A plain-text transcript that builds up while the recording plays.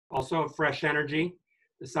also of Fresh Energy,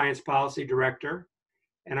 the Science Policy Director.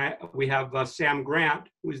 And we have Sam Grant,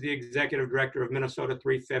 who's the Executive Director of Minnesota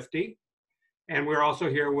 350. And we're also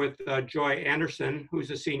here with Joy Anderson,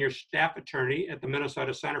 who's a Senior Staff Attorney at the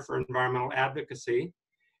Minnesota Center for Environmental Advocacy.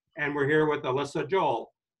 And we're here with Alyssa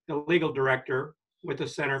Johl, the Legal Director with the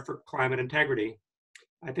Center for Climate Integrity.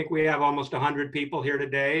 I think we have almost 100 people here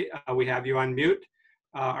today. We have you on mute.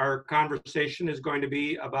 Our conversation is going to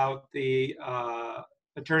be about the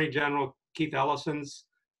Attorney General Keith Ellison's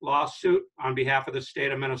lawsuit on behalf of the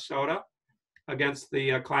state of Minnesota against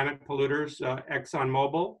the climate polluters,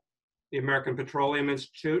 ExxonMobil, the American Petroleum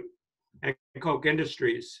Institute, and Koch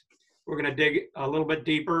Industries. We're going to dig a little bit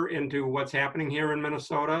deeper into what's happening here in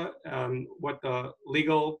Minnesota, what the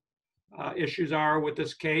legal issues are with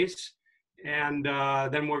this case, and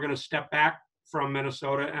then we're going to step back from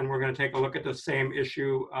Minnesota and we're going to take a look at the same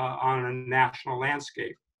issue on a national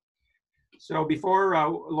landscape. So before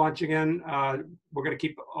launching in, we're going to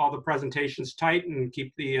keep all the presentations tight and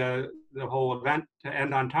keep the whole event to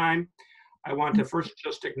end on time. I want to first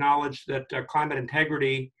just acknowledge that Climate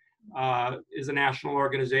Integrity is a national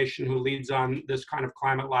organization who leads on this kind of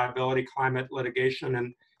climate liability, climate litigation,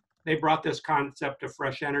 and they brought this concept of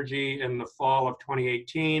fresh energy in the fall of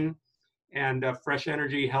 2018, and Fresh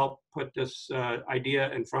Energy helped put this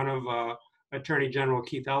idea in front of Attorney General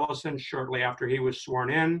Keith Ellison shortly after he was sworn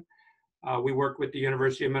in. We worked with the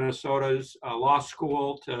University of Minnesota's law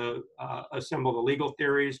school to assemble the legal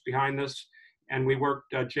theories behind this, and we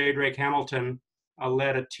worked, J. Drake Hamilton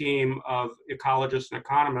led a team of ecologists and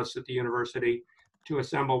economists at the university to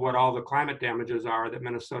assemble what all the climate damages are that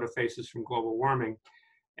Minnesota faces from global warming.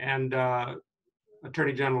 And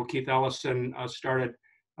Attorney General Keith Ellison started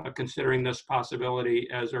considering this possibility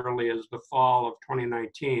as early as the fall of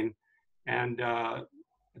 2019. And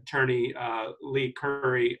Attorney Lee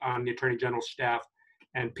Curry on the Attorney General's staff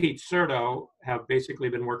and Pete Serto have basically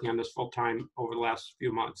been working on this full time over the last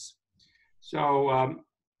few months. So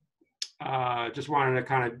just wanted to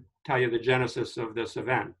kind of tell you the genesis of this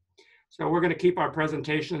event. So we're going to keep our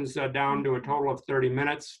presentations down to a total of 30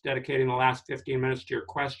 minutes, dedicating the last 15 minutes to your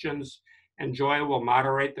questions, and Joy will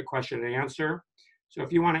moderate the question and answer. So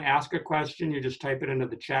if you want to ask a question, you just type it into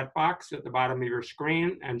the chat box at the bottom of your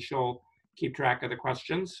screen and she'll keep track of the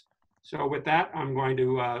questions. So with that, I'm going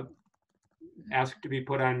to ask to be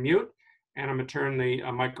put on mute, and I'm going to turn the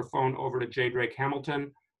microphone over to J. Drake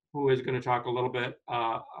Hamilton, who is going to talk a little bit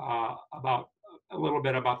about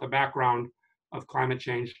the background of climate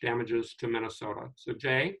change damages to Minnesota. So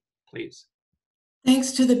Jay, please.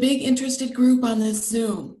 Thanks to the big interested group on this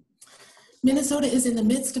Zoom. Minnesota is in the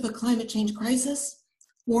midst of a climate change crisis.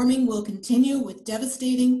 Warming will continue with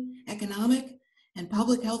devastating economic and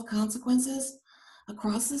public health consequences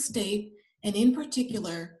across the state, and in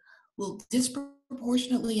particular will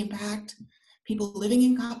disproportionately impact people living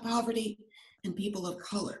in poverty and people of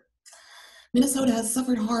color. Minnesota has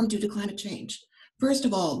suffered harm due to climate change. First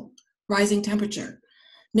of all, rising temperature.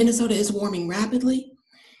 Minnesota is warming rapidly.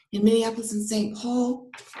 In Minneapolis and St. Paul,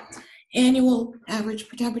 annual average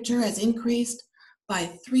temperature has increased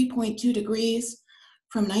by 3.2 degrees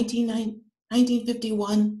from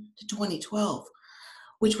 1951 to 2012,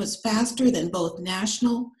 which was faster than both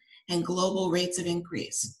national and global rates of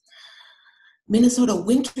increase. Minnesota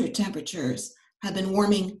winter temperatures have been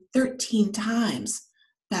warming 13 times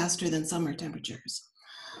faster than summer temperatures.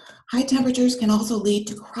 High temperatures can also lead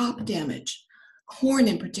to crop damage. Corn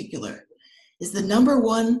in particular is the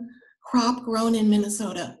 #1 crop grown in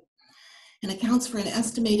Minnesota and accounts for an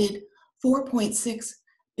estimated $4.6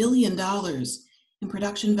 billion in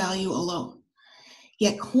production value alone.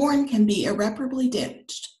 Yet corn can be irreparably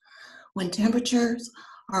damaged when temperatures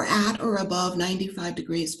are at or above 95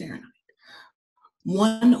 degrees Fahrenheit,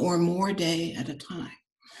 one or more day at a time.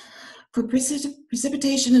 For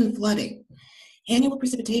precipitation and flooding, annual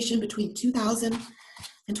precipitation between 2000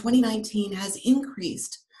 and 2019 has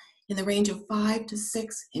increased in the range of 5 to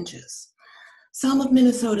 6 inches. Some of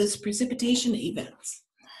Minnesota's precipitation events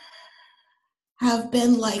have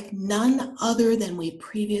been like none other than we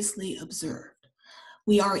previously observed.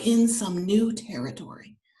 We are in some new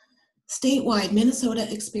territory. Statewide,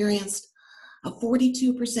 Minnesota experienced a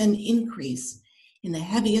 42% increase in the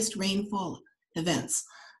heaviest rainfall events,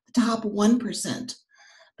 the top 1%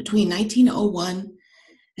 between 1901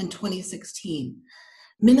 and 2016.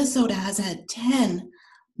 Minnesota has had 10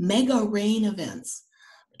 mega rain events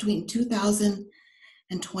between 2000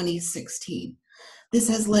 and 2016. This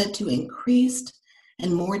has led to increased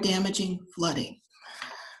and more damaging flooding.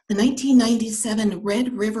 The 1997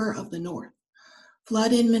 Red River of the North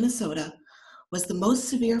flood in Minnesota was the most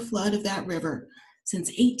severe flood of that river since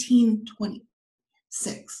 1820.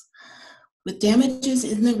 with damages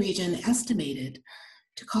in the region estimated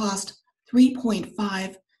to cost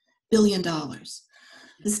 $3.5 billion.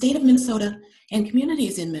 The state of Minnesota and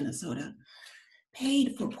communities in Minnesota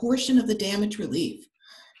paid for a portion of the damage relief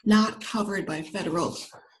not covered by federal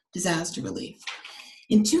disaster relief.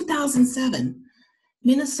 In 2007,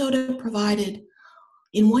 Minnesota provided,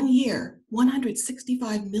 in 1 year,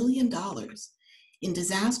 $165 million in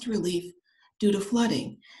disaster relief due to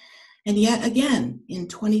flooding. And yet again, in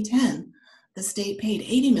 2010, the state paid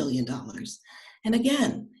 $80 million. And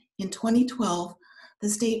again, in 2012, the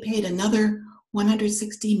state paid another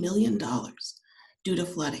 $160 million due to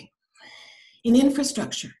flooding. In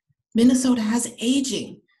infrastructure, Minnesota has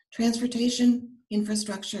aging transportation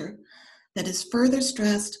infrastructure that is further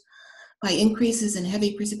stressed by increases in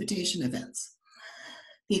heavy precipitation events.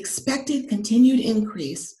 The expected continued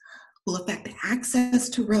increase will affect access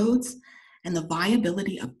to roads and the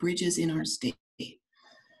viability of bridges in our state.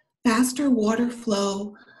 Faster water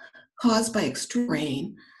flow caused by extreme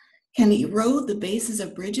rain can erode the bases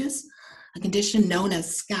of bridges, a condition known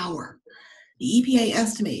as scour. The EPA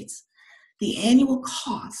estimates the annual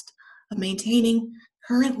cost of maintaining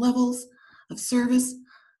current levels of service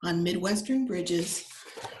on Midwestern bridges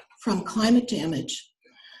from climate damage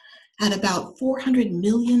at about $400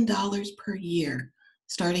 million per year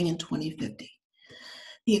starting in 2050.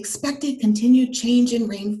 The expected continued change in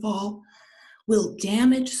rainfall will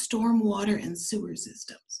damage stormwater and sewer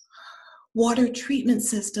systems. Water treatment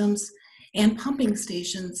systems and pumping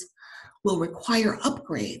stations will require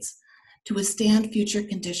upgrades to withstand future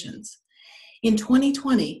conditions. In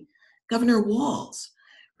 2020, Governor Walz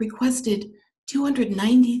requested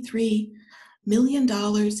 $293 million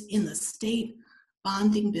in the state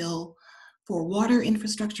bonding bill for water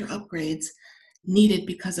infrastructure upgrades needed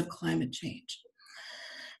because of climate change.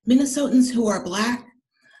 Minnesotans who are Black,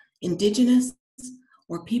 Indigenous,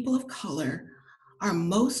 or people of color are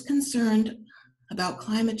most concerned about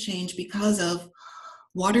climate change because of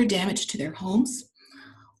water damage to their homes,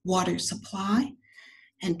 water supply,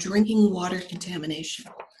 and drinking water contamination.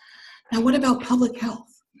 Now, what about public health?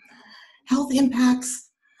 Health impacts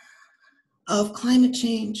of climate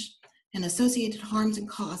change and associated harms and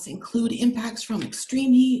costs include impacts from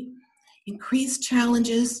extreme heat, increased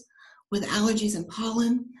challenges with allergies and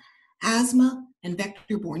pollen, asthma, and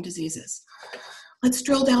vector-borne diseases. Let's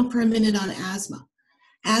drill down for a minute on asthma.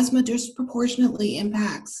 Asthma disproportionately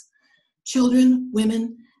impacts children,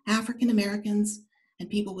 women, African Americans, and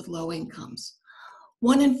people with low incomes.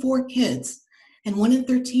 1 in 4 kids and 1 in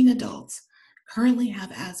 13 adults currently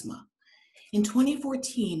have asthma. In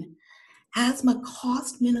 2014, asthma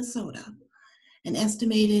cost Minnesota an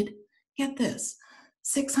estimated, get this,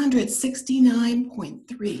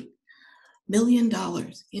 $669.3 million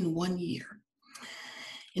in 1 year.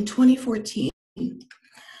 In 2014,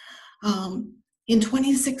 in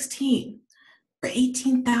 2016, there were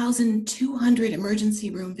 18,200 emergency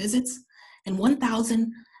room visits and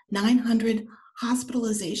 1,900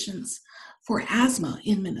 hospitalizations for asthma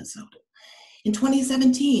in Minnesota. In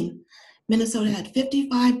 2017, Minnesota had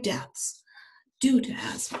 55 deaths due to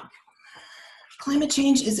asthma. Climate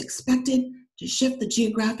change is expected to shift the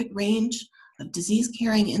geographic range of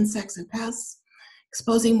disease-carrying insects and pests,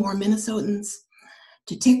 exposing more Minnesotans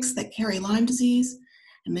to ticks that carry Lyme disease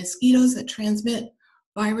and mosquitoes that transmit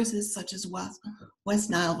viruses such as West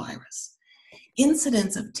Nile virus.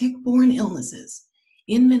 Incidence of tick-borne illnesses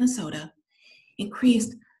in Minnesota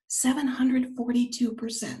increased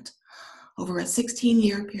 742% over a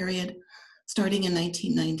 16-year period starting in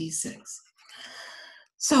 1996.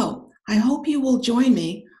 So I hope you will join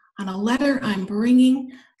me on a letter I'm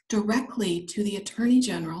bringing directly to the Attorney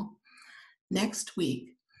General next week.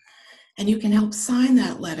 And you can help sign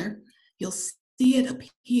that letter. You'll see it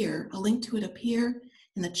appear, a link to it appear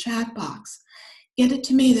in the chat box. Get it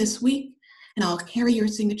to me this week, and I'll carry your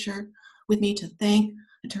signature with me to thank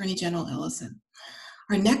Attorney General Ellison.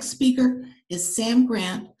 Our next speaker is Sam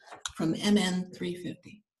Grant from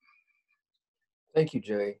MN350. Thank you,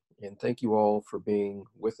 Jay, and thank you all for being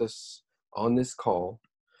with us on this call.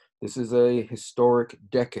 This is a historic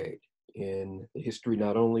decade in the history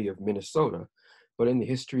not only of Minnesota, but in the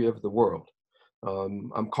history of the world.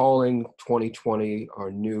 I'm calling 2020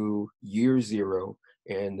 our new year zero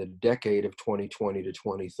and the decade of 2020 to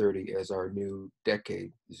 2030 as our new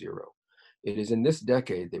decade zero. It is in this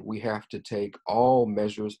decade that we have to take all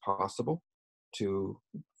measures possible to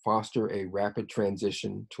foster a rapid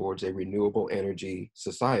transition towards a renewable energy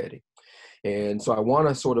society. And so I want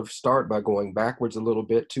to sort of start by going backwards a little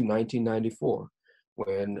bit to 1994,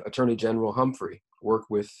 when Attorney General Humphrey worked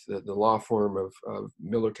with the law firm of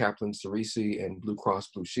Miller Kaplan Cerisi and Blue Cross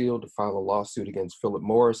Blue Shield to file a lawsuit against Philip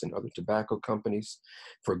Morris and other tobacco companies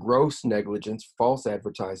for gross negligence, false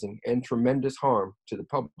advertising, and tremendous harm to the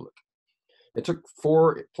public. It took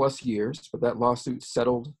 4+ years, but that lawsuit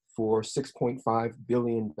settled for $6.5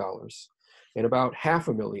 billion. And about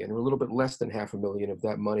 $500,000, or a little bit less than $500,000 of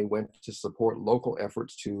that money went to support local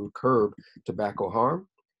efforts to curb tobacco harm,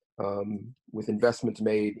 with investments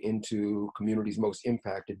made into communities most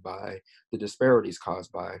impacted by the disparities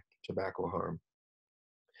caused by tobacco harm.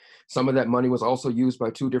 Some of that money was also used by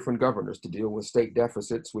 2 different governors to deal with state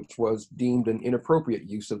deficits, which was deemed an inappropriate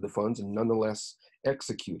use of the funds and nonetheless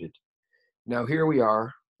executed. Now here we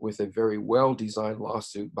are with a very well-designed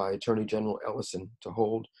lawsuit by Attorney General Ellison to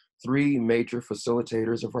hold 3 major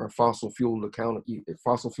facilitators of our fossil fueled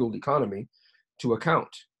economy to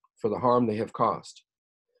account for the harm they have caused.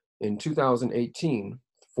 In 2018,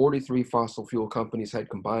 43 fossil fuel companies had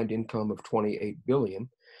combined income of $28 billion,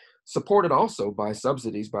 supported also by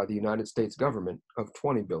subsidies by the United States government of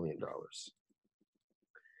 $20 billion.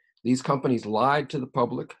 These companies lied to the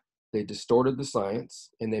public, they distorted the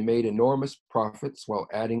science, and they made enormous profits while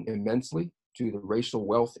adding immensely to the racial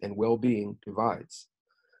wealth and well-being divides.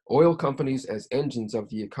 Oil companies as engines of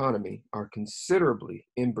the economy are considerably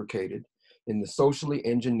imbricated in the socially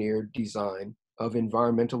engineered design of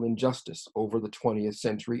environmental injustice over the 20th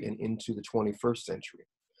century and into the 21st century.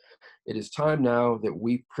 It is time now that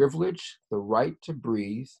we privilege the right to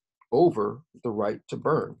breathe over the right to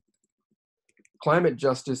burn. Climate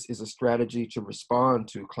justice is a strategy to respond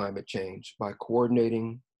to climate change by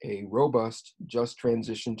coordinating a robust, just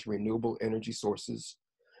transition to renewable energy sources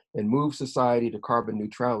and move society to carbon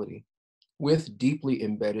neutrality with deeply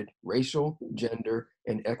embedded racial, gender,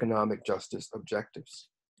 and economic justice objectives.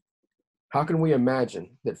 How can we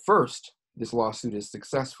imagine that first, this lawsuit is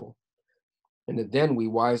successful, and that then we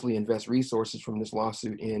wisely invest resources from this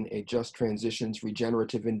lawsuit in a just transitions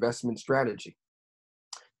regenerative investment strategy?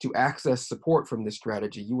 To access support from this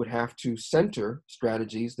strategy, you would have to center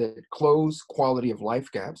strategies that close quality of life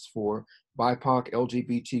gaps for BIPOC,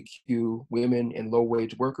 LGBTQ, women, and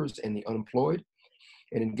low-wage workers and the unemployed,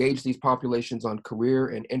 and engage these populations on career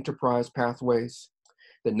and enterprise pathways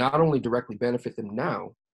that not only directly benefit them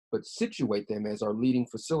now, but situate them as our leading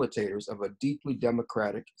facilitators of a deeply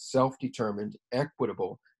democratic, self-determined,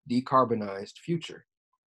 equitable, decarbonized future.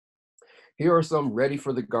 Here are some ready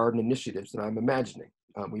for the garden initiatives that I'm imagining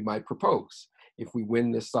we might propose if we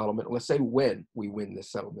win this settlement. Let's say when we win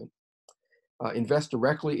this settlement. Invest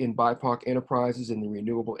directly in BIPOC enterprises in the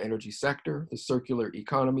renewable energy sector, the circular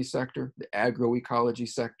economy sector, the agroecology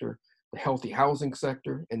sector, the healthy housing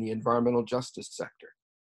sector, and the environmental justice sector.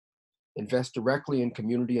 Invest directly in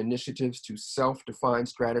community initiatives to self-define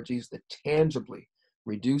strategies that tangibly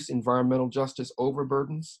reduce environmental justice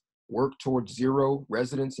overburdens, work towards zero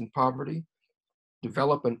residents in poverty,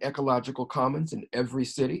 develop an ecological commons in every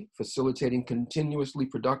city, facilitating continuously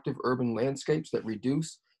productive urban landscapes that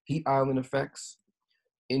reduce heat island effects,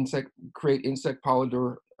 create insect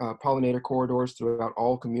pollinator corridors throughout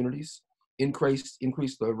all communities, increase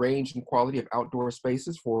the range and quality of outdoor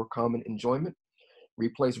spaces for common enjoyment,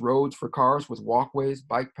 replace roads for cars with walkways,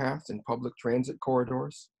 bike paths, and public transit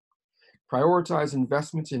corridors, prioritize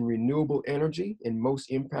investments in renewable energy in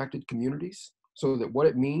most impacted communities so that what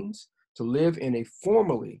it means to live in a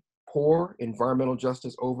formerly poor environmental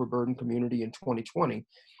justice overburdened community in 2020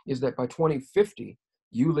 is that by 2050,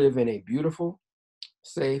 you live in a beautiful,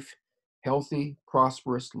 safe, healthy,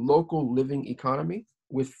 prosperous, local living economy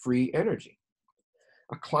with free energy.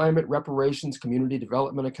 A climate reparations community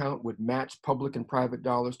development account would match public and private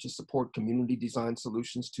dollars to support community design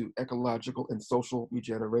solutions to ecological and social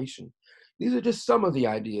regeneration. These are just some of the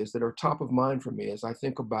ideas that are top of mind for me as I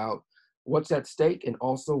think about what's at stake and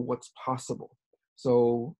also what's possible.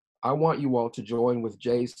 So I want you all to join with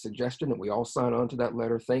Jay's suggestion that we all sign on to that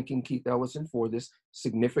letter thanking Keith Ellison for this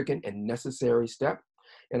significant and necessary step.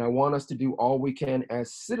 And I want us to do all we can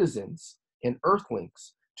as citizens and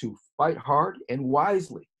Earthlings to fight hard and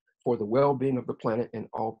wisely for the well-being of the planet and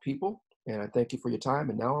all people. And I thank you for your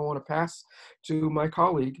time. And now I want to pass to my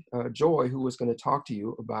colleague, Joy, who is going to talk to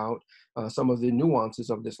you about some of the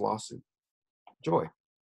nuances of this lawsuit. Joy.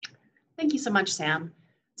 Thank you so much, Sam.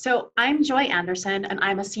 So I'm Joy Anderson, and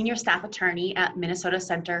I'm a senior staff attorney at Minnesota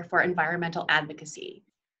Center for Environmental Advocacy.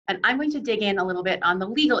 And I'm going to dig in a little bit on the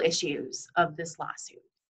legal issues of this lawsuit.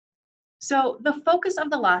 So the focus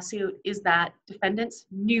of the lawsuit is that defendants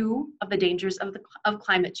knew of the dangers of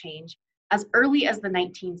climate change as early as the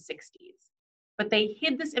 1960s, but they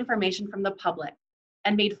hid this information from the public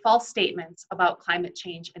and made false statements about climate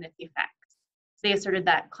change and its effects. They asserted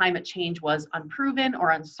that climate change was unproven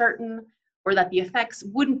or uncertain, or that the effects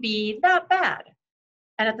wouldn't be that bad.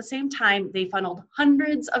 And at the same time, they funneled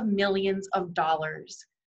hundreds of millions of dollars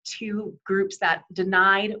to groups that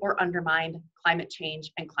denied or undermined climate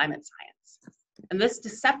change and climate science. And this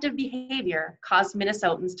deceptive behavior caused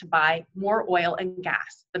Minnesotans to buy more oil and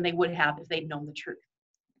gas than they would have if they'd known the truth.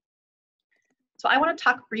 So I want to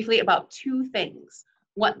talk briefly about two things: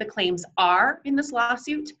 what the claims are in this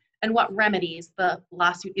lawsuit and what remedies the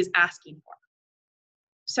lawsuit is asking for.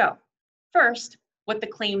 So first, what the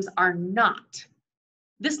claims are not.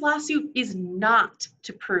 This lawsuit is not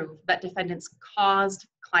to prove that defendants caused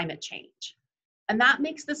climate change. And that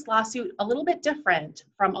makes this lawsuit a little bit different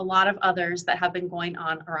from a lot of others that have been going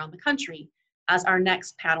on around the country, as our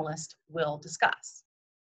next panelist will discuss.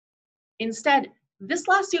 Instead, this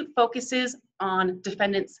lawsuit focuses on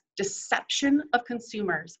defendants' deception of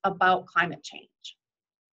consumers about climate change.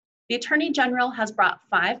 The Attorney General has brought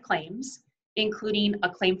 5 claims, including a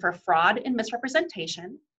claim for fraud and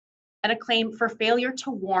misrepresentation, and a claim for failure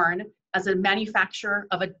to warn as a manufacturer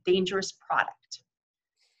of a dangerous product.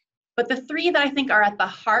 But the 3 that I think are at the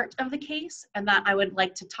heart of the case and that I would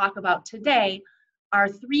like to talk about today are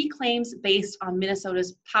 3 claims based on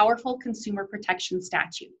Minnesota's powerful consumer protection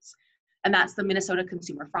statutes. And that's the Minnesota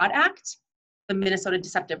Consumer Fraud Act, the Minnesota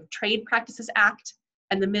Deceptive Trade Practices Act,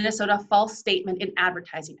 and the Minnesota False Statement in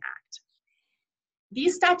Advertising Act.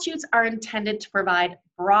 These statutes are intended to provide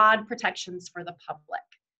broad protections for the public.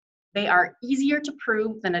 They are easier to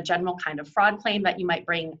prove than a general kind of fraud claim that you might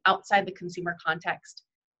bring outside the consumer context.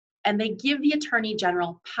 And they give the Attorney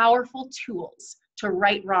General powerful tools to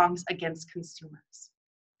right wrongs against consumers.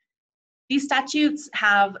 These statutes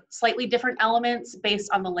have slightly different elements based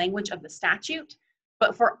on the language of the statute,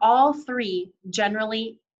 but for all 3,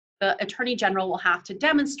 generally, the Attorney General will have to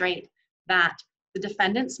demonstrate that the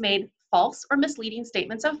defendants made false or misleading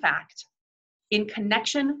statements of fact in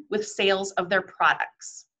connection with sales of their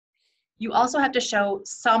products. You also have to show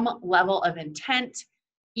some level of intent,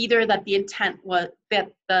 either that the intent was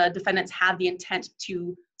that the defendants had the intent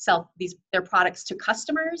to sell their products to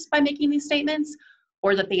customers by making these statements,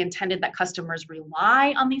 or that they intended that customers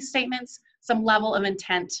rely on these statements, some level of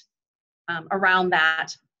intent around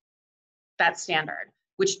that standard,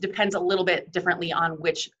 which depends a little bit differently on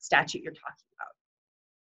which statute you're talking about.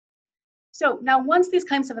 So now, once these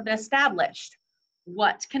claims have been established,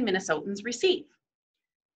 what can Minnesotans receive?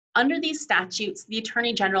 Under these statutes, the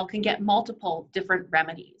Attorney General can get multiple different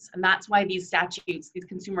remedies, and that's why these statutes, these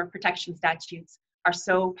consumer protection statutes, are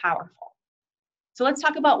so powerful. So let's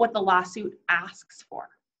talk about what the lawsuit asks for.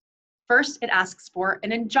 First, it asks for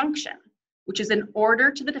an injunction, which is an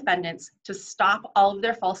order to the defendants to stop all of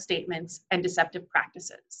their false statements and deceptive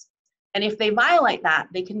practices. And if they violate that,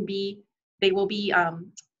 they will be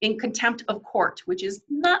in contempt of court, which is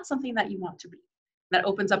not something that you want to be. That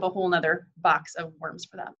opens up a whole nother box of worms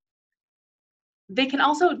for them.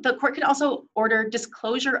 The court can also order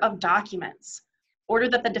disclosure of documents, order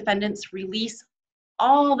that the defendants release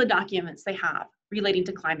all the documents they have relating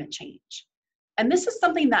to climate change. And this is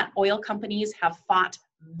something that oil companies have fought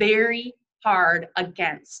very hard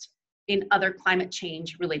against in other climate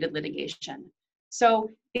change related litigation. So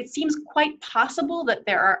it seems quite possible that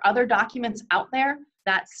there are other documents out there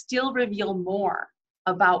that still reveal more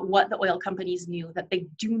about what the oil companies knew that they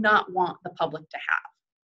do not want the public to have.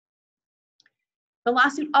 The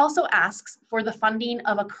lawsuit also asks for the funding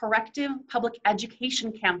of a corrective public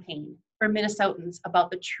education campaign for Minnesotans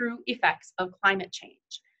about the true effects of climate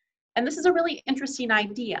change. And this is a really interesting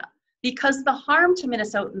idea because the harm to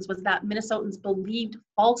Minnesotans was that Minnesotans believed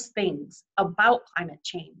false things about climate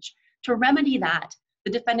change. To remedy that,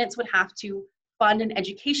 the defendants would have to fund an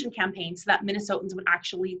education campaign so that Minnesotans would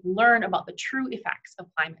actually learn about the true effects of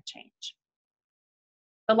climate change.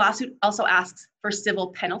 The lawsuit also asks for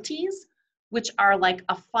civil penalties, which are like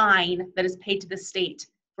a fine that is paid to the state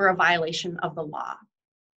for a violation of the law.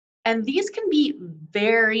 And these can be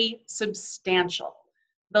very substantial.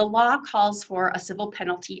 The law calls for a civil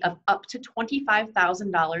penalty of up to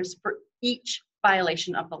 $25,000 for each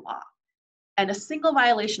violation of the law. And a single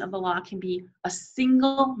violation of the law can be a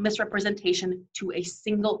single misrepresentation to a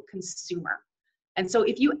single consumer. And so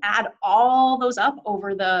if you add all those up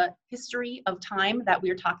over the history of time that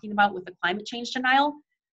we're talking about with the climate change denial,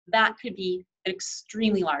 that could be an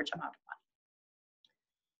extremely large amount of money.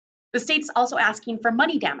 The state's also asking for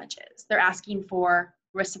money damages. They're asking for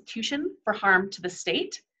restitution for harm to the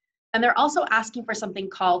state. And they're also asking for something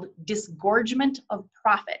called disgorgement of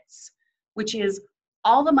profits, which is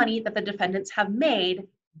all the money that the defendants have made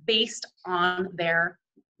based on their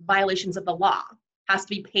violations of the law has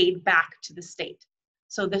to be paid back to the state.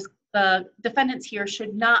 So this the defendants here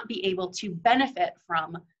should not be able to benefit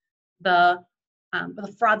from the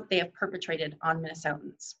fraud that they have perpetrated on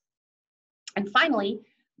Minnesotans. And finally,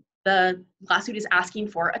 the lawsuit is asking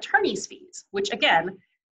for attorney's fees, which again,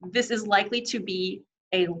 this is likely to be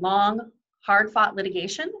a long, hard-fought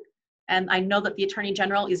litigation. And I know that the Attorney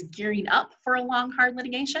General is gearing up for a long, hard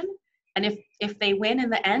litigation. And if they win in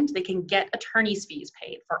the end, they can get attorney's fees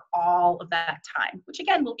paid for all of that time, which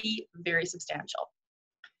again will be very substantial.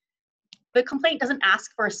 The complaint doesn't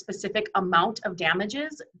ask for a specific amount of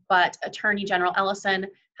damages, but Attorney General Ellison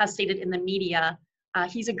has stated in the media,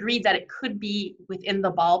 he's agreed that it could be within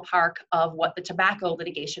the ballpark of what the tobacco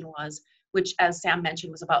litigation was, which, as Sam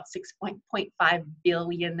mentioned, was about $6.5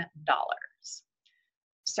 billion.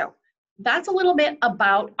 So that's a little bit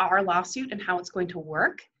about our lawsuit and how it's going to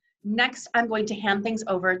work. Next, I'm going to hand things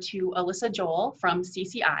over to Alyssa Johl from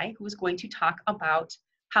CCI, who is going to talk about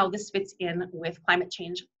how this fits in with climate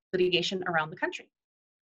change litigation around the country.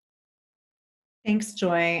 Thanks,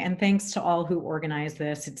 Joy, and thanks to all who organized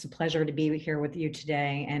this. It's a pleasure to be here with you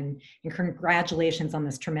today, and congratulations on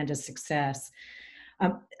this tremendous success.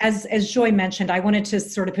 As Joy mentioned, I wanted to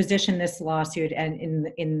sort of position this lawsuit and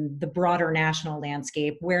in the broader national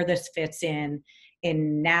landscape, where this fits in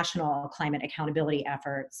national climate accountability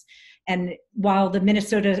efforts. And while the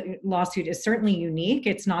Minnesota lawsuit is certainly unique,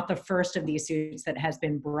 it's not the first of these suits that has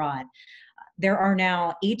been brought. There are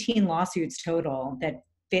now 18 lawsuits total that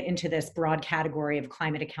fit into this broad category of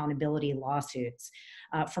climate accountability lawsuits,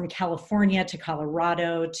 from California to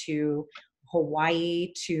Colorado to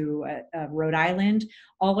Hawaii to Rhode Island,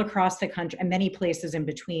 all across the country, and many places in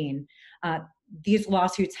between. These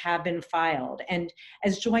lawsuits have been filed. And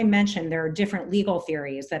as Joy mentioned, there are different legal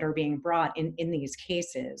theories that are being brought in these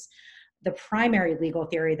cases. The primary legal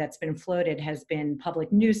theory that's been floated has been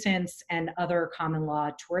public nuisance and other common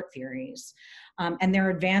law tort theories. And they're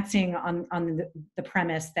advancing on the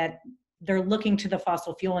premise that they're looking to the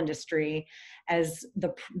fossil fuel industry as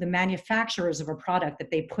the manufacturers of a product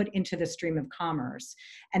that they put into the stream of commerce,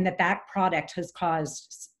 and that product has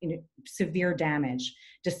caused severe damage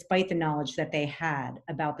despite the knowledge that they had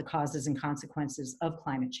about the causes and consequences of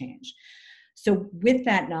climate change. So with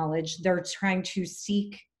that knowledge, they're trying to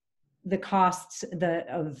seek the costs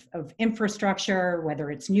of infrastructure,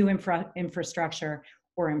 whether it's new infrastructure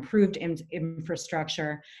or improved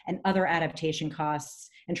infrastructure and other adaptation costs,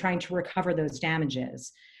 and trying to recover those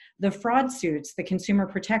damages. The fraud suits, the consumer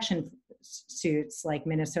protection suits like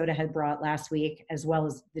Minnesota had brought last week, as well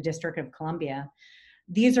as the District of Columbia,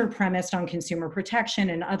 these are premised on consumer protection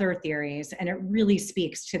and other theories, and it really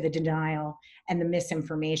speaks to the denial and the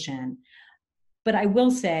misinformation. But I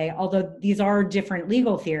will say, although these are different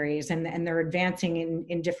legal theories and they're advancing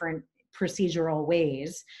in different procedural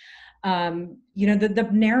ways, the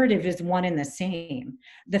narrative is one and the same.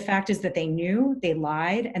 The fact is that they knew, they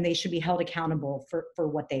lied, and they should be held accountable for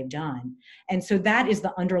what they've done. And so that is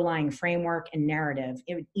the underlying framework and narrative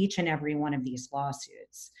in each and every one of these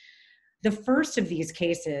lawsuits. The first of these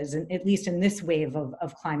cases, at least in this wave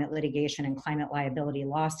of climate litigation and climate liability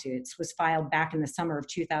lawsuits, was filed back in the summer of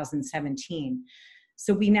 2017.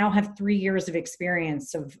 So we now have 3 years of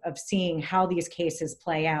experience of seeing how these cases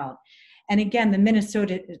play out. And again, the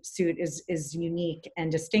Minnesota suit is unique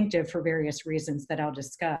and distinctive for various reasons that I'll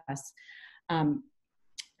discuss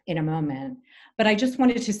in a moment. But I just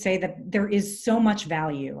wanted to say that there is so much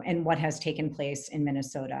value in what has taken place in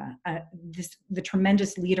Minnesota. The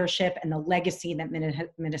tremendous leadership and the legacy that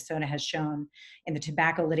Minnesota has shown in the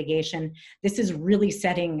tobacco litigation, this is really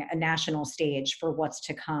setting a national stage for what's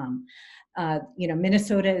to come.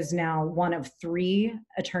 Minnesota is now one of 3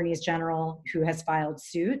 attorneys general who has filed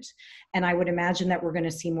suit, and I would imagine that we're going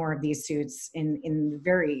to see more of these suits in the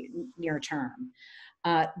very near term.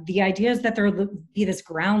 The idea is that there will be this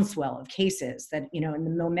groundswell of cases that, and the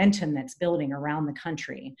momentum that's building around the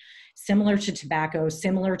country, similar to tobacco,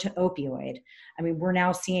 similar to opioid. I mean, we're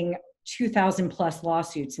now seeing 2,000 plus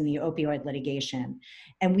lawsuits in the opioid litigation.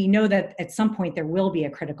 And we know that at some point there will be a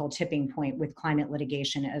critical tipping point with climate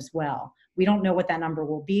litigation as well. We don't know what that number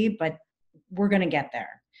will be, but we're going to get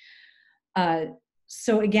there.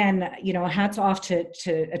 So again, hats off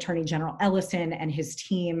to Attorney General Ellison and his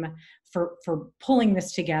team for pulling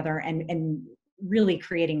this together and really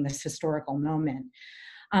creating this historical moment.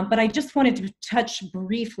 But I just wanted to touch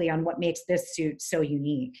briefly on what makes this suit so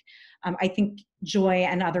unique. I think Joy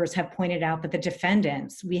and others have pointed out that the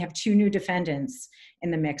defendants, we have 2 new defendants in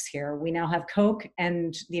the mix here. We now have Koch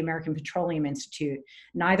and the American Petroleum Institute,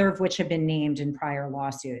 neither of which have been named in prior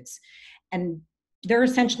lawsuits. And they're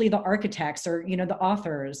essentially the architects or, the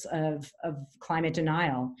authors of climate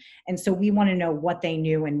denial. And so we want to know what they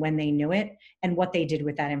knew and when they knew it and what they did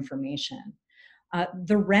with that information.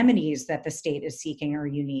 The remedies that the state is seeking are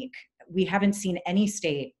unique. We haven't seen any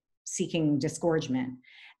state seeking disgorgement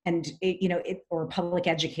and or public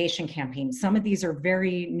education campaigns. Some of these are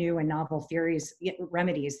very new and novel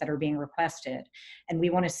remedies that are being requested, and we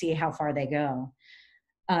want to see how far they go.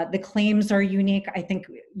 The claims are unique. I think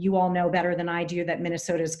you all know better than I do that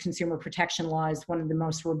Minnesota's consumer protection law is one of the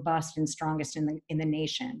most robust and strongest in the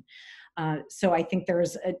nation. So I think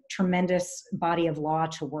there's a tremendous body of law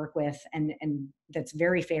to work with, and that's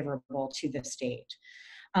very favorable to the state.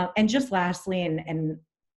 And just lastly, and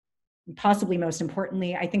possibly most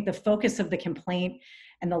importantly, I think the focus of the complaint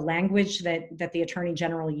and the language that the Attorney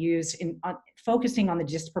General used in focusing on the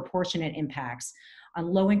disproportionate impacts on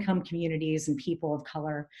low-income communities and people of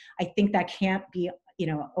color, I think that can't be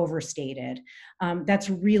overstated. That's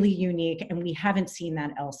really unique, and we haven't seen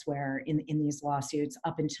that elsewhere in these lawsuits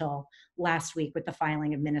up until last week with the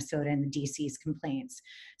filing of Minnesota and the DC's complaints.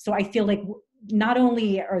 So I feel like not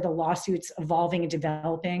only are the lawsuits evolving and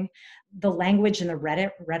developing, the language and the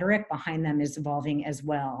rhetoric behind them is evolving as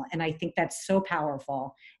well. And I think that's so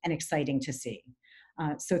powerful and exciting to see.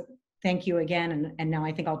 So thank you again. And now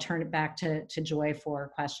I think I'll turn it back to Joy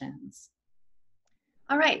for questions.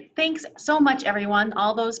 All right, thanks so much, everyone.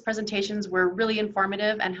 All those presentations were really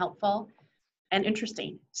informative and helpful and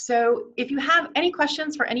interesting. So if you have any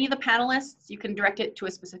questions for any of the panelists, you can direct it to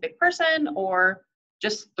a specific person or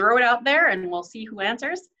just throw it out there and we'll see who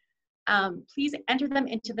answers. Please enter them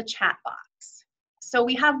into the chat box. So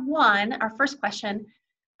we have our first question.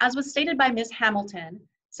 As was stated by Ms. Hamilton,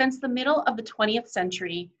 since the middle of the 20th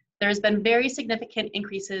century, there has been very significant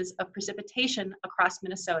increases of precipitation across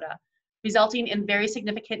Minnesota, resulting in very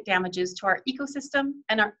significant damages to our ecosystem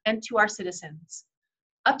and to our citizens.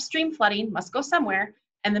 Upstream flooding must go somewhere,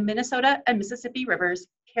 and the Minnesota and Mississippi rivers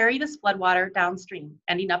carry this floodwater downstream,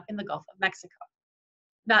 ending up in the Gulf of Mexico.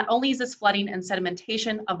 Not only is this flooding and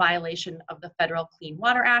sedimentation a violation of the Federal Clean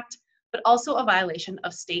Water Act, but also a violation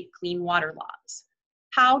of state clean water laws.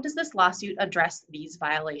 How does this lawsuit address these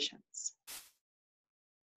violations?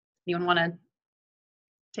 Anyone want to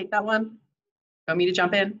take that one? Want me to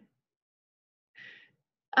jump in?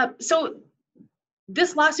 So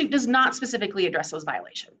this lawsuit does not specifically address those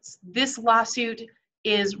violations. This lawsuit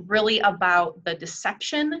is really about the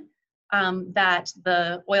deception that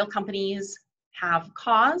the oil companies have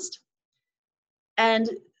caused. And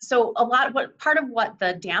so part of what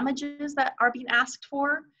the damages that are being asked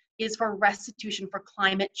for is for restitution for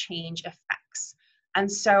climate change effects. And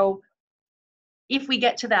so if we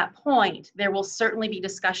get to that point, there will certainly be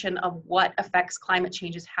discussion of what effects climate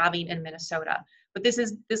change is having in Minnesota. But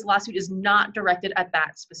this lawsuit is not directed at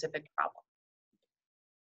that specific problem.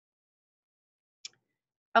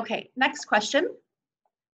 Okay, next question.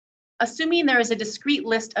 Assuming there is a discrete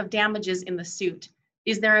list of damages in the suit,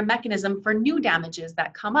 is there a mechanism for new damages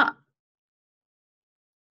that come up?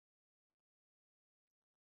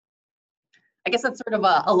 I guess that's sort of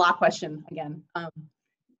a law question again.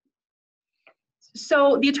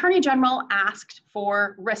 So the Attorney General asked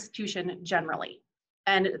for restitution generally,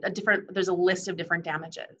 and there's a list of different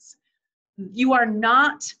damages. You are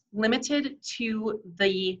not limited to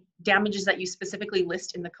the damages that you specifically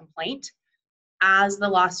list in the complaint. As the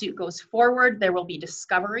lawsuit goes forward, there will be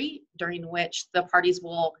discovery during which the parties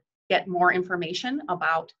will get more information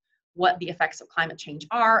about what the effects of climate change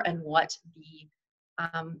are and what the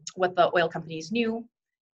oil companies knew.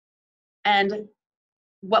 And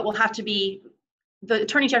what will have to be, the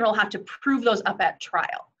Attorney General will have to prove those up at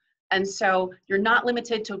trial. And so you're not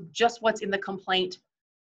limited to just what's in the complaint.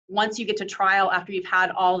 Once you get to trial, after you've had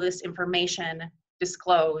all this information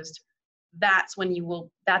disclosed, that's when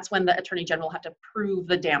the Attorney General will have to prove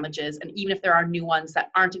the damages. And even if there are new ones that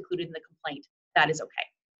aren't included in the complaint, that is okay.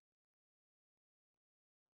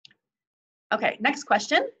 Okay, next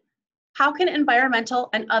question. How can environmental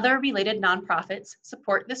and other related nonprofits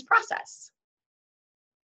support this process?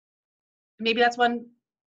 Maybe that's one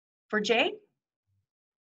for Jay?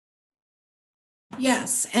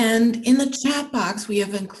 Yes, and in the chat box, we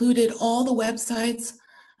have included all the websites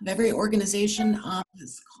of every organization on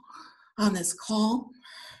this call.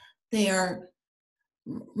 They are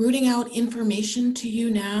rooting out information to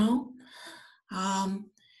you now,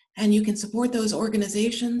 and you can support those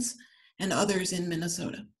organizations and others in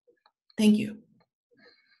Minnesota. Thank you.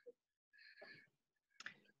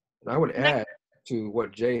 And I would add to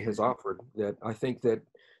what Jay has offered that I think that,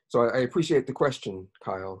 so I appreciate the question,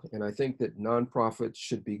 Kyle, and I think that nonprofits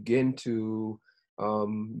should begin to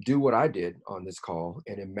do what I did on this call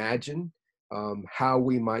and imagine how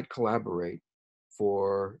we might collaborate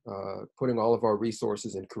for putting all of our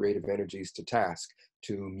resources and creative energies to task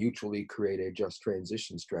to mutually create a just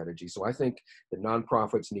transition strategy. So I think the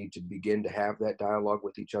nonprofits need to begin to have that dialogue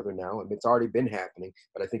with each other now. I mean, it's already been happening,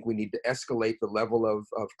 but I think we need to escalate the level of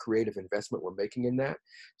creative investment we're making in that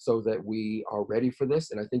so that we are ready for this.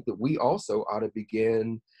 And I think that we also ought to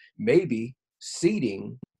begin maybe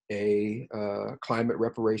seeding a climate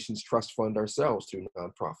reparations trust fund ourselves through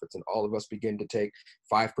nonprofits, and all of us begin to take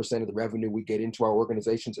 5% of the revenue we get into our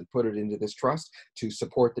organizations and put it into this trust to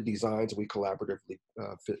support the designs we collaboratively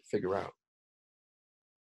figure out.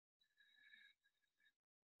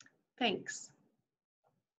 Thanks.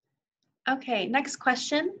 Okay, next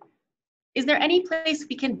question. Is there any place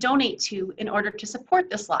we can donate to in order to support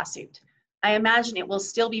this lawsuit? I imagine it will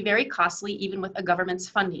still be very costly even with a government's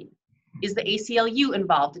funding. Is the ACLU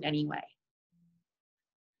involved in any way?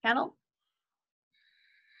 Panel?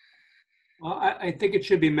 Well, I think it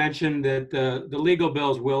should be mentioned that the legal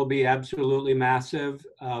bills will be absolutely massive,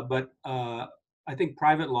 but I think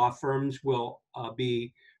private law firms will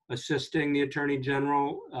be assisting the Attorney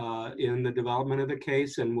General in the development of the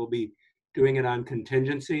case, and will be doing it on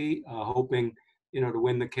contingency, hoping, to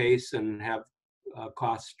win the case and have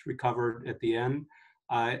costs recovered at the end.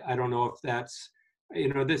 I don't know if that's,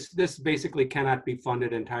 this basically cannot be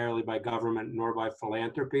funded entirely by government nor by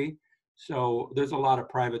philanthropy. So there's a lot of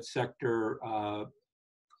private sector,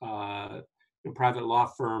 private law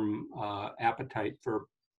firm appetite for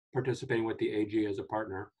participating with the AG as a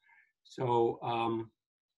partner. So,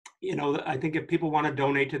 I think if people want to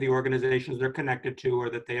donate to the organizations they're connected to or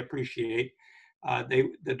that they appreciate,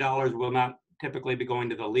 the dollars will not typically be going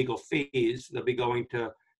to the legal fees. They'll be going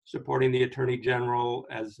to supporting the Attorney General,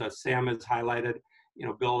 as Sam has highlighted,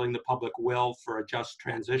 building the public will for a just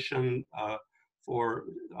transition for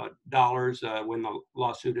dollars when the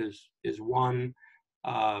lawsuit is won,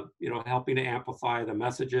 helping to amplify the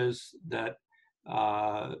messages that,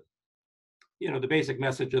 the basic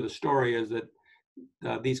message of the story is that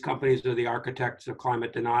these companies are the architects of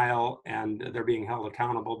climate denial and they're being held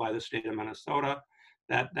accountable by the state of Minnesota.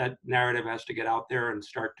 That narrative has to get out there and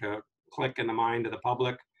start to click in the mind of the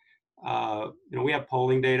public. We have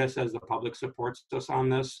polling data says the public supports us on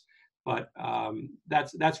this, but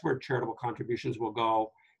that's where charitable contributions will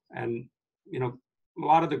go. And a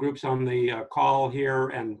lot of the groups on the call here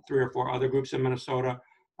and 3 or 4 other groups in Minnesota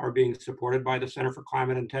are being supported by the Center for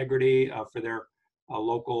Climate Integrity for their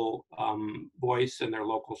local voice and their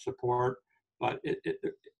local support. But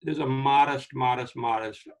there's a modest amount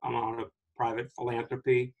of private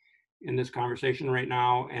philanthropy in this conversation right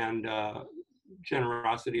now, and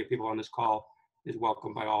generosity of people on this call is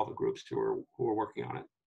welcomed by all the groups who are working on it.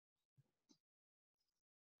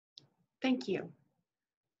 Thank you.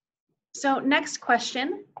 So next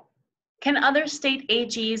question, can other state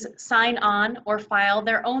AGs sign on or file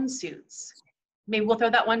their own suits? Maybe we'll throw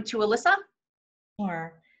that one to Alyssa.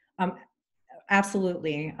 Sure.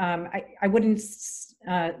 Absolutely. I wouldn't say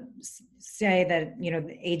that the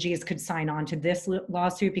AGs could sign on to this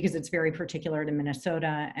lawsuit because it's very particular to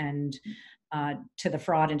Minnesota and to the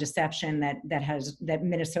fraud and deception that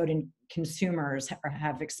Minnesotan consumers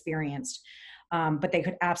have experienced. But they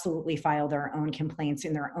could absolutely file their own complaints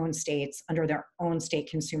in their own states under their own state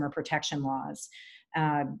consumer protection laws.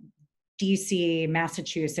 DC,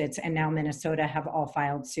 Massachusetts, and now Minnesota have all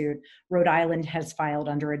filed suit. Rhode Island has filed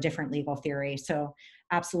under a different legal theory. So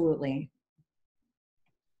absolutely.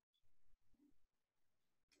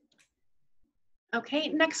 Okay,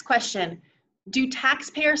 next question. Do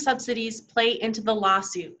taxpayer subsidies play into the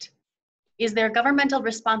lawsuit? Is there governmental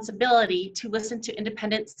responsibility to listen to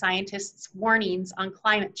independent scientists' warnings on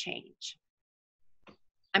climate change?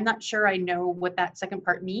 I'm not sure I know what that second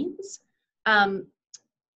part means.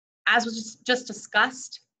 As was just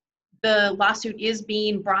discussed, the lawsuit is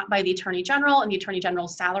being brought by the Attorney General, and the Attorney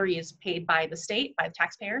General's salary is paid by the state, by the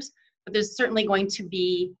taxpayers, but there's certainly going to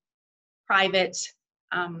be private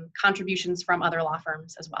contributions from other law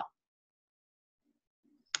firms as well.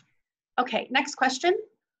 Okay, next question.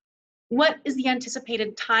 What is the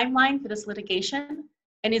anticipated timeline for this litigation?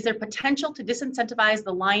 And is there potential to disincentivize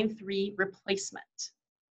the Line 3 replacement?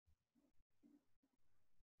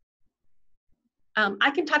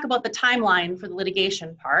 I can talk about the timeline for the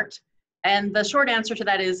litigation part. And the short answer to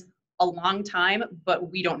that is a long time,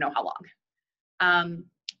 but we don't know how long.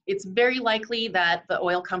 It's very likely that the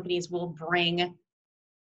oil companies will bring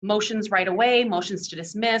motions right away, motions to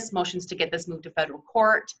dismiss, motions to get this moved to federal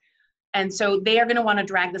court. And so they are going to want to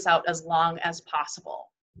drag this out as long as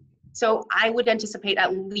possible. So I would anticipate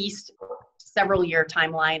at least several year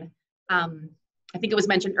timeline. I think it was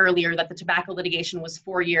mentioned earlier that the tobacco litigation was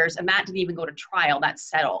 4 years, and that didn't even go to trial, that's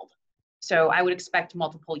settled. So I would expect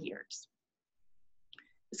multiple years.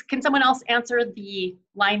 Can someone else answer the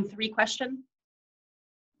line 3 question?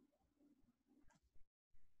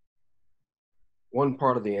 One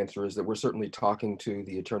part of the answer is that we're certainly talking to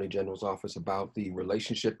the Attorney General's office about the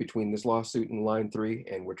relationship between this lawsuit and line 3,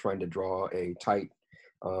 and we're trying to draw a tight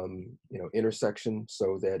intersection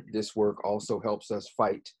so that this work also helps us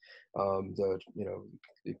fight to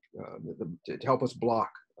help us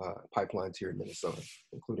block pipelines here in Minnesota,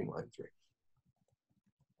 including line 3.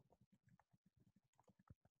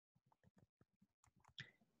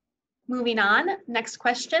 Moving on, next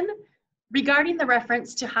question. Regarding the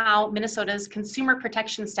reference to how Minnesota's consumer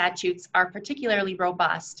protection statutes are particularly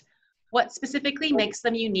robust, what specifically makes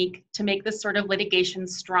them unique to make this sort of litigation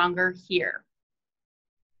stronger here?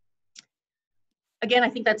 Again, I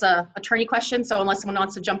think that's an attorney question, so unless someone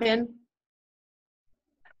wants to jump in.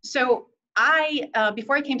 So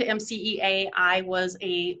before I came to MCEA, I was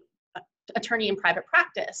an attorney in private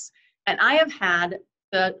practice, and I have had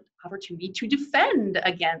the opportunity to defend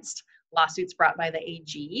against lawsuits brought by the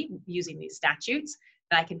AG using these statutes.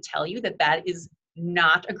 And I can tell you that that is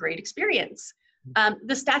not a great experience.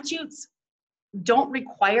 The statutes don't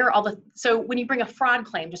require so when you bring a fraud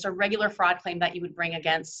claim, just a regular fraud claim that you would bring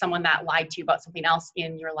against someone that lied to you about something else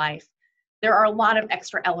in your life, there are a lot of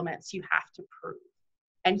extra elements you have to prove.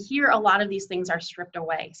 And here, a lot of these things are stripped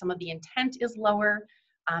away. Some of the intent is lower.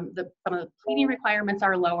 Some of the pleading requirements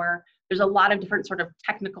are lower. There's a lot of different sort of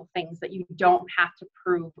technical things that you don't have to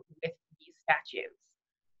prove with these statutes.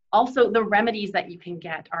 Also, the remedies that you can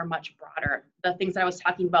get are much broader. The things that I was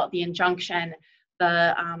talking about, the injunction,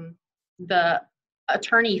 the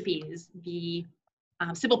attorney fees, the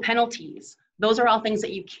civil penalties, those are all things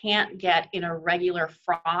that you can't get in a regular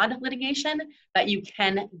fraud litigation that you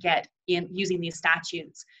can get in using these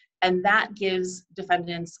statutes. And that gives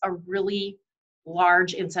defendants a really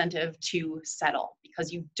large incentive to settle,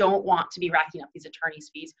 because you don't want to be racking up these attorney's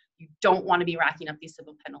fees. You don't want to be racking up these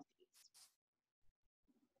civil penalties.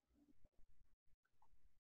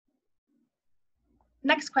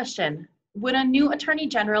 Next question. Would a new attorney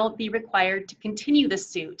general be required to continue this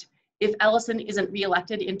suit if Ellison isn't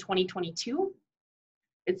reelected in 2022?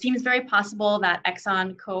 It seems very possible that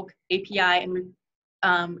Exxon, Coke, API,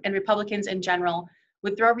 and Republicans in general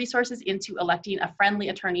would throw resources into electing a friendly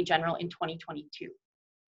attorney general in 2022.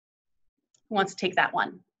 Who wants to take that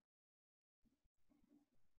one?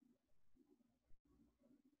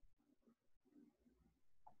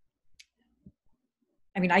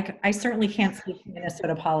 I mean, I certainly can't speak to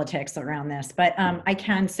Minnesota politics around this, but I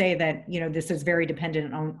can say that, this is very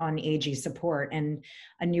dependent on AG support, and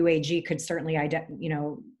a new AG could certainly,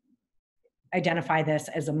 identify this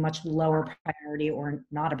as a much lower priority or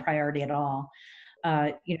not a priority at all.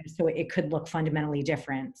 So it could look fundamentally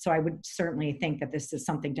different. So I would certainly think that this is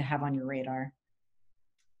something to have on your radar.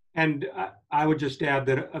 And I would just add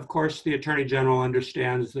that, of course, the Attorney General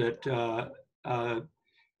understands that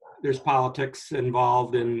there's politics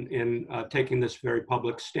involved in taking this very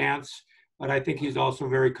public stance, but I think he's also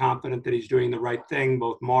very confident that he's doing the right thing,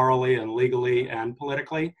 both morally and legally and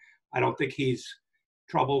politically. I don't think he's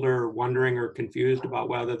troubled or wondering or confused about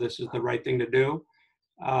whether this is the right thing to do.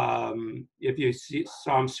 If you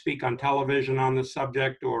saw him speak on television on this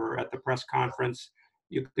subject or at the press conference,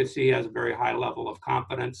 you could see he has a very high level of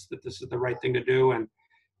confidence that this is the right thing to do. And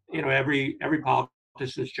every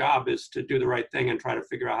politician's job is to do the right thing and try to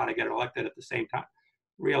figure out how to get elected at the same time,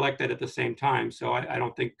 reelected at the same time. So I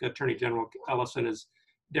don't think Attorney General Ellison is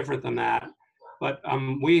different than that. But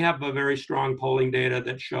we have a very strong polling data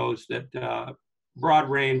that shows that broad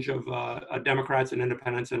range of Democrats and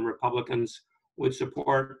independents and Republicans would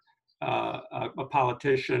support a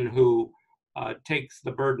politician who takes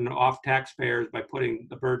the burden off taxpayers by putting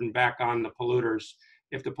the burden back on the polluters.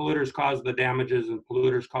 If the polluters cause the damages and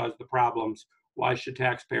polluters cause the problems, why should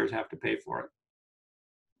taxpayers have to pay for it?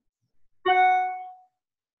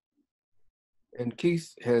 And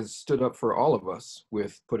Keith has stood up for all of us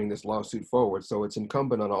with putting this lawsuit forward. So it's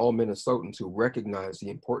incumbent on all Minnesotans who recognize the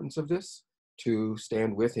importance of this to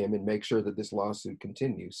stand with him and make sure that this lawsuit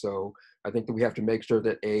continues. So I think that we have to make sure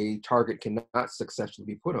that a target cannot successfully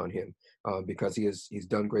be put on him because he's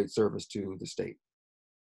done great service to the state.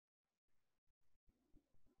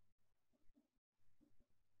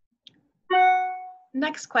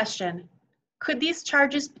 Next question. Could these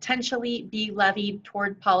charges potentially be levied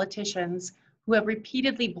toward politicians who have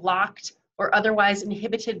repeatedly blocked or otherwise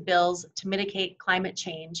inhibited bills to mitigate climate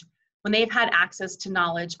change when they've had access to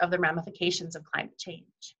knowledge of the ramifications of climate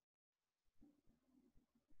change?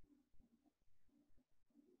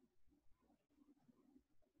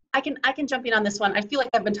 I can jump in on this one. I feel like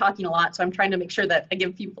I've been talking a lot, so I'm trying to make sure that I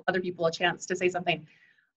give other people a chance to say something.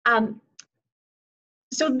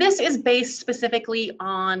 So this is based specifically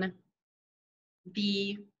on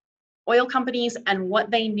the oil companies and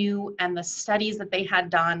what they knew and the studies that they had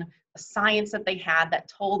done, the science that they had that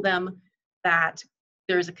told them that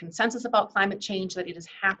there's a consensus about climate change, that it is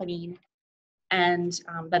happening, and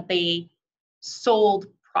that they sold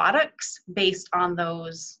products based on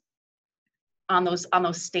those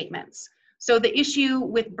statements. So the issue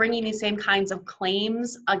with bringing these same kinds of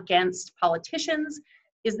claims against politicians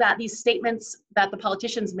is that these statements that the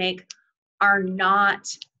politicians make are not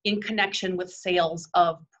in connection with sales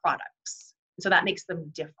of products. So that makes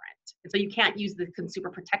them different. And so you can't use the consumer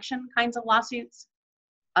protection kinds of lawsuits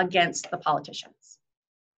against the politicians.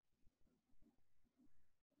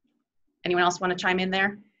 Anyone else want to chime in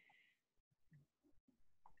there?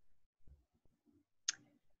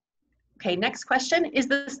 Okay, next question. Is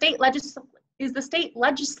the state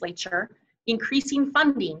legislature increasing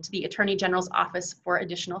funding to the Attorney General's office for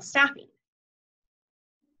additional staffing?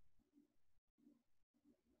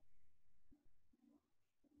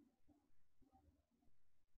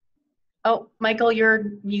 Oh, Michael,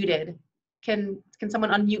 you're muted. Can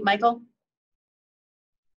someone unmute Michael?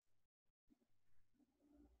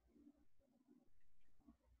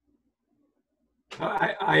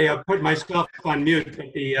 I put myself on mute,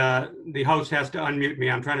 but the host has to unmute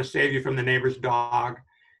me. I'm trying to save you from the neighbor's dog.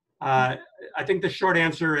 I think the short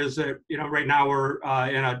answer is that, right now we're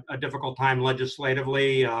in a difficult time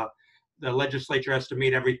legislatively. The legislature has to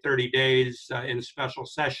meet every 30 days in special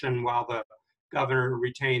session while the governor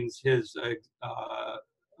retains his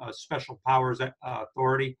special powers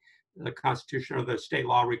authority. The Constitution or the state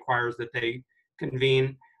law requires that they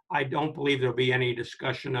convene. I don't believe there'll be any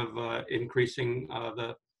discussion of increasing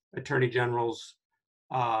the Attorney General's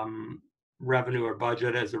revenue or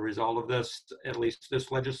budget as a result of this, at least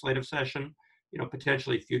this legislative session,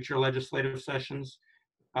 potentially future legislative sessions.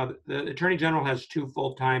 The Attorney General has 2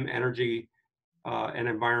 full-time energy and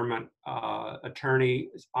environment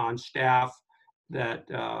attorneys on staff that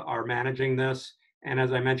are managing this. And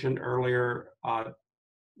as I mentioned earlier,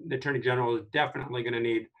 the Attorney General is definitely going to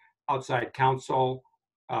need outside counsel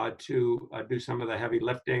to do some of the heavy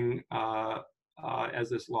lifting as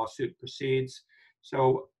this lawsuit proceeds.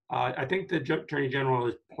 So I think the Attorney General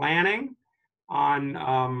is planning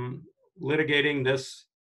on litigating this,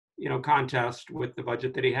 contest with the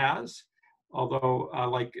budget that he has. Although,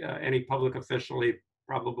 like any public official, he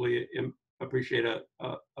probably appreciate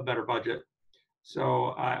a better budget.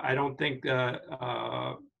 So I don't think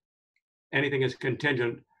anything is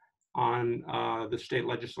contingent on the state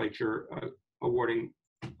legislature awarding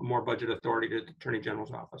more budget authority to the Attorney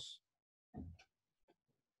General's office.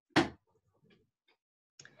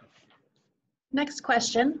 Next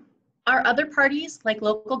question. Are other parties, like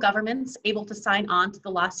local governments, able to sign on to the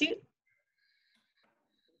lawsuit?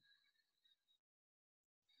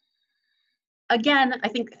 Again, I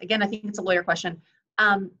think it's a lawyer question.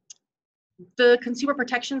 The consumer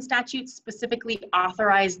protection statutes specifically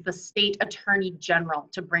authorize the state attorney general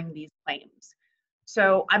to bring these claims.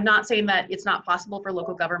 So I'm not saying that it's not possible for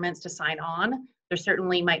local governments to sign on. There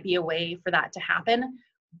certainly might be a way for that to happen,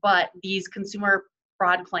 but these consumer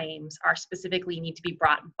fraud claims are specifically need to be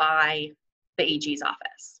brought by the AG's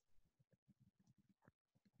office.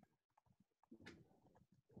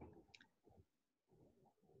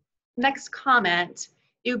 Next comment.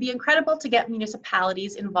 It would be incredible to get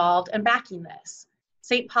municipalities involved and backing this.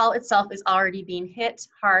 St. Paul itself is already being hit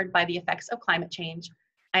hard by the effects of climate change.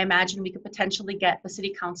 I imagine we could potentially get the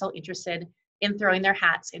city council interested in throwing their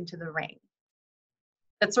hats into the ring.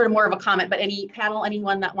 That's sort of more of a comment, but any panel,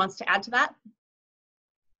 anyone that wants to add to that?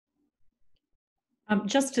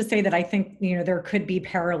 Just to say that I think, there could be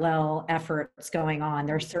parallel efforts going on.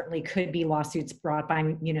 There certainly could be lawsuits brought by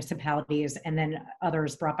municipalities and then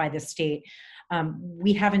others brought by the state.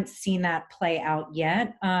 We haven't seen that play out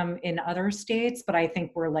yet in other states, but I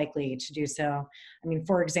think we're likely to do so. I mean,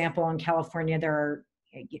 for example, in California, there are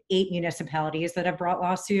 8 municipalities that have brought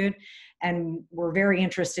lawsuit, and we're very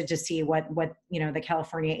interested to see what the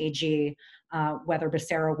California AG, whether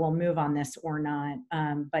Becerra will move on this or not.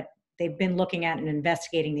 But they've been looking at and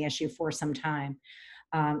investigating the issue for some time.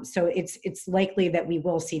 So it's likely that we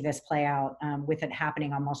will see this play out with it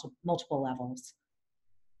happening on multiple levels.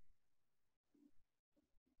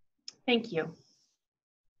 Thank you.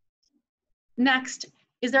 Next,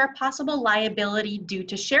 is there a possible liability due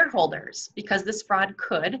to shareholders because this fraud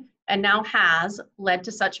could and now has led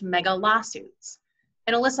to such mega lawsuits?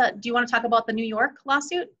 And Alyssa, do you want to talk about the New York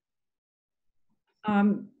lawsuit?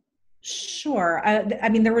 Sure. I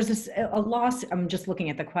mean, there was a loss. I'm just looking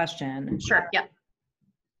at the question. Sure, yeah.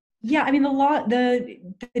 Yeah, I mean, the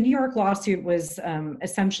New York lawsuit was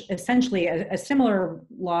essentially a similar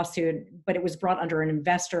lawsuit, but it was brought under an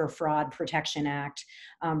Investor Fraud Protection Act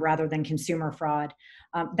rather than consumer fraud.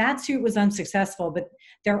 That suit was unsuccessful, but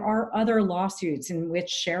there are other lawsuits in which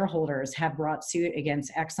shareholders have brought suit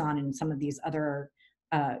against Exxon and some of these other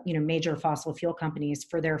major fossil fuel companies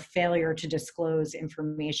for their failure to disclose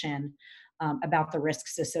information about the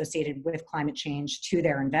risks associated with climate change to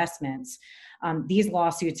their investments. These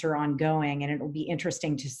lawsuits are ongoing, and it'll be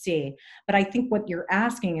interesting to see. But I think what you're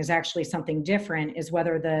asking is actually something different, is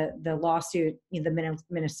whether the lawsuit, the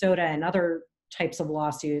Minnesota and other types of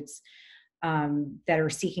lawsuits that are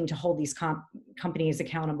seeking to hold these companies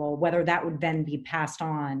accountable, whether that would then be passed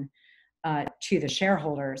on to the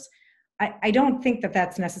shareholders. I don't think that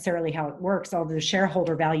that's necessarily how it works, although the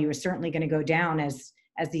shareholder value is certainly going to go down as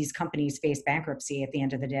these companies face bankruptcy at the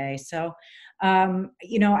end of the day. So,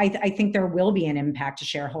 I think there will be an impact to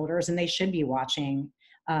shareholders, and they should be watching.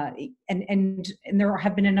 And there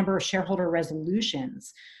have been a number of shareholder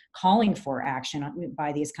resolutions calling for action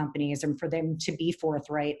by these companies and for them to be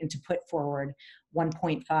forthright and to put forward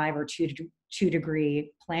 1.5 or 2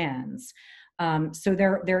 degree plans. So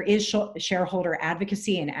there is shareholder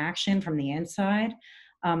advocacy and action from the inside.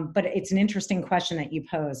 But it's an interesting question that you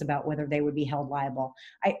pose about whether they would be held liable.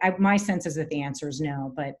 My sense is that the answer is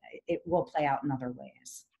no, but it will play out in other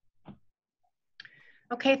ways.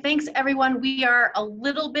 Okay, thanks everyone. We are a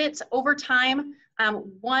little bit over time.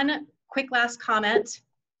 One quick last comment.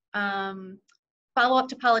 Follow up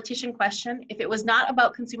to politician question. If it was not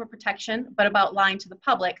about consumer protection, but about lying to the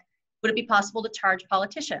public, would it be possible to charge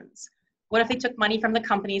politicians? What if they took money from the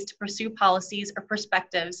companies to pursue policies or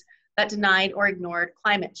perspectives that denied or ignored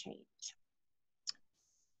climate change?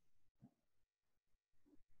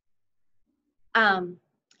 I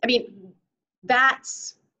mean,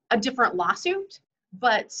 that's a different lawsuit,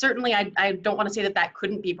 but certainly I don't want to say that that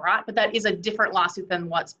couldn't be brought, but that is a different lawsuit than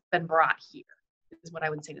what's been brought here, is what I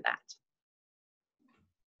would say to that.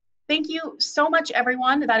 Thank you so much,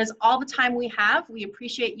 everyone. That is all the time we have. We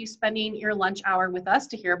appreciate you spending your lunch hour with us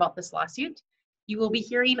to hear about this lawsuit. You will be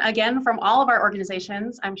hearing again from all of our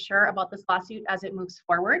organizations, I'm sure, about this lawsuit as it moves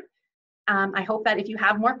forward. I hope that if you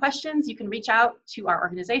have more questions, you can reach out to our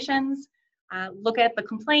organizations, look at the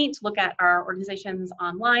complaint, look at our organizations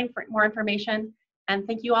online for more information. And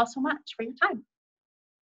thank you all so much for your time.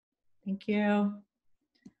 Thank you.